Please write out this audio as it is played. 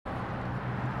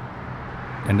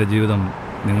എൻ്റെ ജീവിതം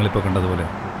നിങ്ങളിപ്പോൾ കണ്ടതുപോലെ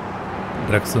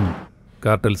ഡ്രഗ്സും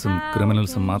കാർട്ടൽസും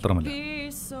ക്രിമിനൽസും മാത്രമല്ല.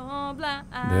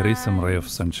 There is some ray of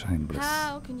sunshine bliss.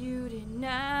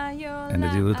 എൻ്റെ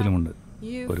ജീവിതത്തിലുമുണ്ട്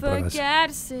ഒരു പ്രകാശം.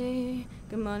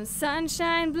 Come on,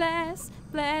 sunshine,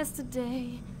 bless today.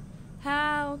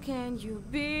 How can you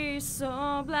be so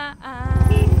blind?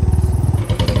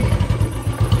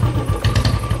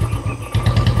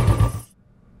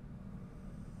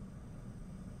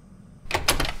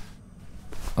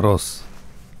 Rose,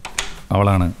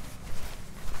 അവളാണ്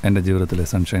എൻ്റെ ജീവിതത്തിലെ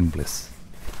സൺഷൈൻ പ്ലേസ്.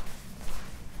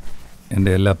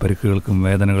 എൻ്റെ എല്ലാ പരിക്കുകൾക്കും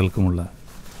വേദനകൾക്കുമുള്ള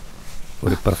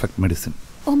ഒരു perfect medicine.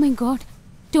 Oh my God,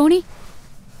 Tony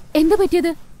എന്താ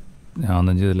പറ്റിയത്? ഞാൻ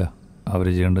ഒന്നും ചെയ്തില്ല, അവർ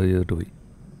ചെയ്യേണ്ടത് ചെയ്തിട്ട് പോയി.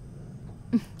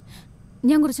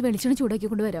 ഞാൻ കുറച്ച് വെളിച്ചെണ്ണ ചൂടാക്കി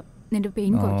കൊണ്ടുവരാം നിന്റെ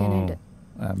പെയിൻ കുറയ്ക്കാനായിട്ട്.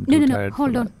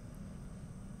 Hold on.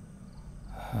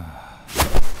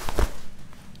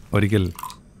 ഒരിക്കൽ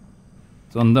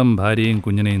സ്വന്തം ഭാര്യയും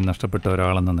കുഞ്ഞിനെയും നഷ്ടപ്പെട്ട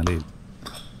ഒരാളെന്ന നിലയിൽ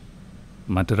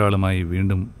മറ്റൊരാളുമായി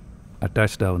വീണ്ടും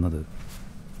അറ്റാച്ച്ഡ് ആവുന്നത്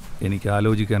എനിക്ക്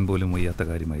ആലോചിക്കാൻ പോലും വയ്യാത്ത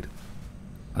കാര്യമായിരുന്നു.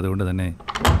 അതുകൊണ്ട് തന്നെ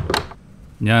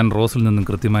ഞാൻ റോസിൽ നിന്നും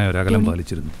കൃത്യമായ ഒരു അകലം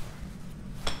പാലിച്ചിരുന്നു.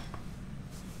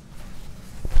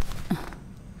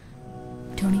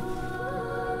 ടോണി,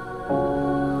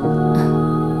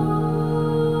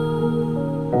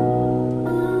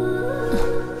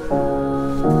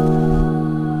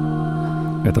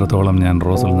 എത്രത്തോളം ഞാൻ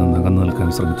റോസിൽ നിന്ന് അകന്നു നിൽക്കാൻ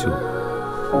ശ്രമിച്ചു,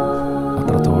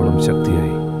 അത്രത്തോളം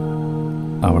ശക്തിയായി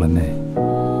അവൾ എന്നെ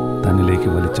തന്നിലേക്ക്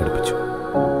വലിച്ചടുപ്പിച്ചു.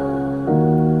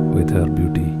 With her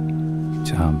beauty,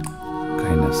 charm,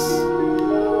 kindness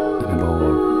and above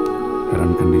all, her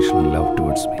unconditional love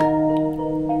towards me.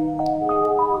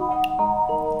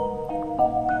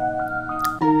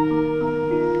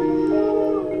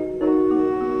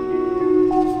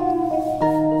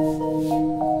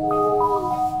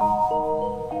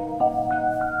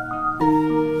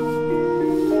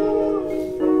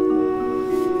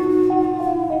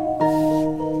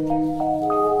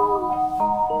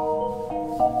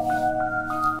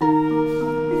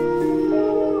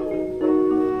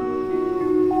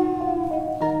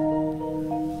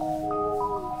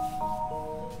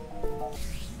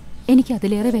 എനിക്ക്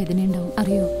അതിലേറെ വേദനയുണ്ടാവും,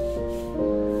 അറിയോ?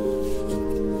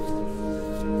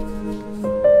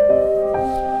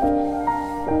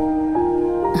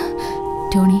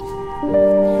 ടോണി,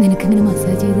 നിനക്കിങ്ങനെ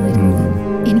മസാജ് ചെയ്ത് തരുന്നത്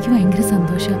എനിക്ക് ഭയങ്കര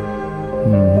സന്തോഷം.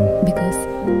 Because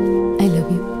I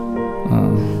love you.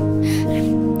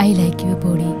 I like your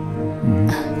body,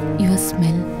 your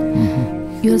smell,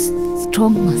 your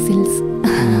strong muscles.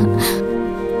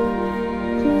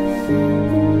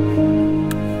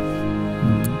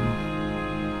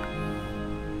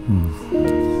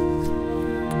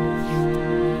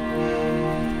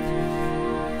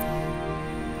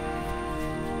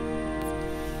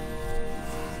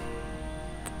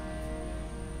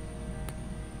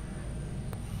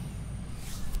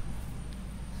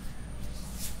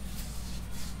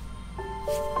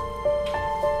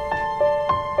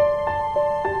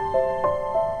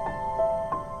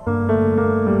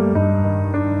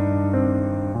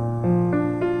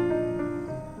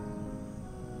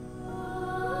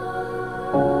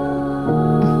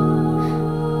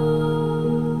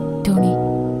 Tony,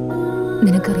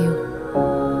 നിനക്കറിയോ,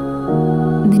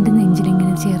 നിന്റെ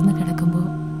നെഞ്ചിലിങ്ങനെ ചേർന്ന് കിടക്കുമ്പോൾ,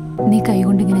 നീ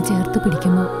കൈകൊണ്ടിങ്ങനെ ചേർത്ത്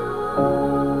പിടിക്കുമ്പോൾ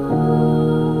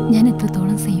ഞാൻ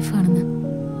എത്രത്തോളം സേഫാണെന്ന്.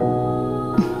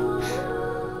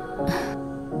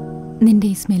 നിന്റെ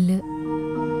ഈ സ്മെല്ല്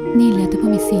നീ ഇല്ലാത്തപ്പോൾ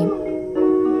മിസ് ചെയ്യും.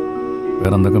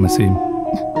 വേറെന്തൊക്കെ മിസ് ചെയ്യും?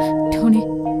 Tony,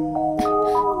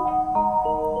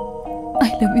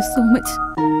 I love you so much.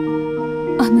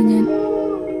 അന്ന് ഞാൻ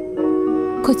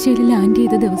കൊച്ചിയിൽ ലാൻഡ്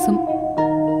ചെയ്ത ദിവസം,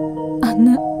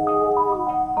 അന്ന്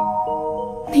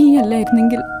നീ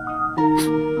അല്ലായിരുന്നെങ്കിൽ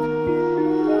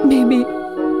ബേബി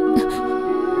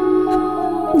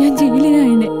ഞാൻ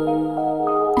ജയിലിലായനെ.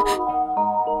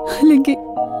 അല്ലെങ്കിൽ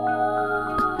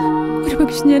ഒരു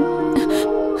പക്ഷെ ഞാൻ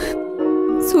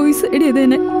സൂയിസൈഡ്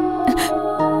ചെയ്തേനെ.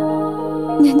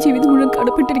 ഞാൻ ജീവിതം മുഴുവൻ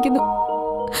കടപ്പെട്ടിരിക്കുന്നു.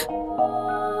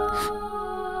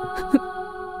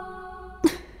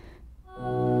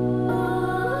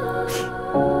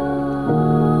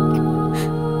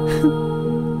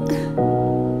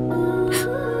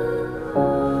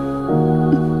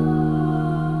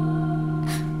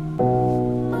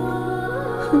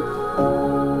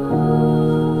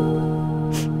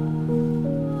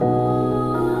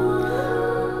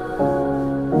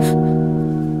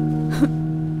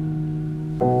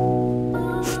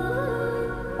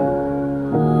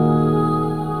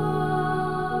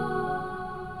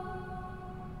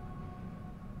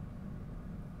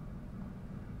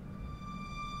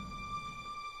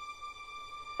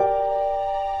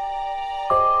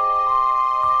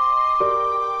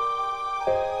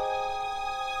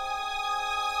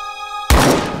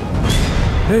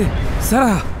 Hey,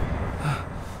 Sarah!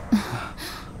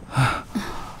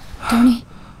 ടോണി,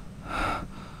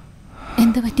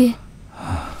 എന്താ പറ്റിയേ?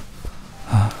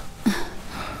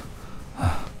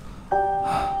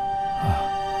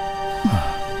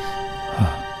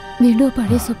 വീണ്ടും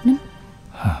പഴയ സ്വപ്നം?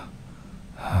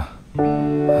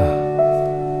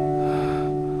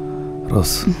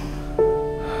 റോസ്,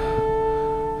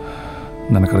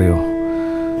 നിനക്കറിയോ,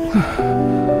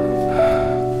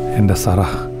 എൻ്റെ സാറ,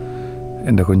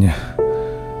 എൻ്റെ കുഞ്ഞ്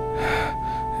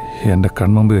എൻ്റെ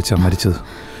കൺമുമ്പ് വെച്ചാ മരിച്ചത്.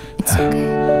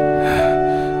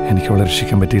 എനിക്ക് അവളെ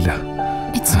രക്ഷിക്കാൻ പറ്റിയില്ല.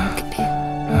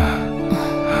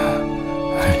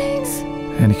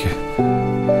 എനിക്ക്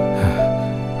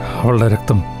അവളുടെ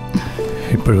രക്തം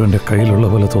ഇപ്പോഴും എൻ്റെ കയ്യിലുള്ള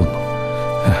പോലെ തോന്നുന്നു.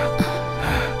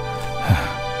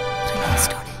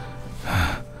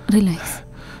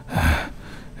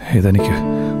 ഇതെനിക്ക്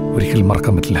ഒരിക്കലും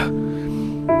മറക്കാൻ പറ്റില്ല.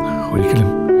 ഒരിക്കലും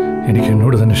എനിക്ക്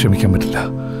എന്നോട് തന്നെ ക്ഷമിക്കാൻ പറ്റില്ല.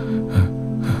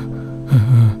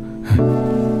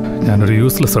 ഞാനൊരു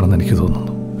യൂസ്ലെസ് ആണെന്ന് എനിക്ക്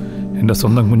തോന്നുന്നു. എൻ്റെ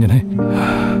സ്വന്തം കുഞ്ഞിനെ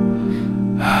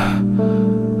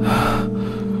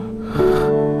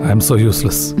ഐ എം സോ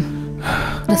യൂസ്ലെസ്.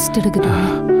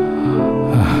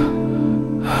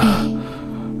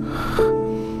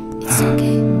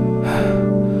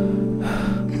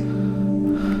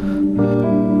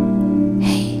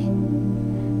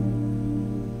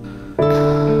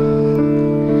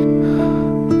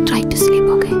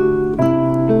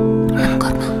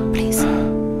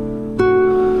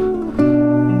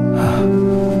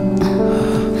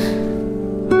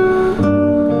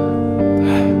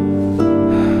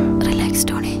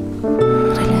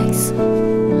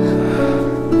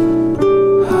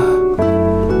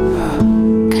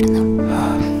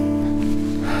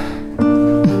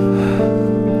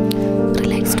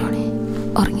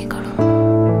 ഉറങ്ങിക്കോ.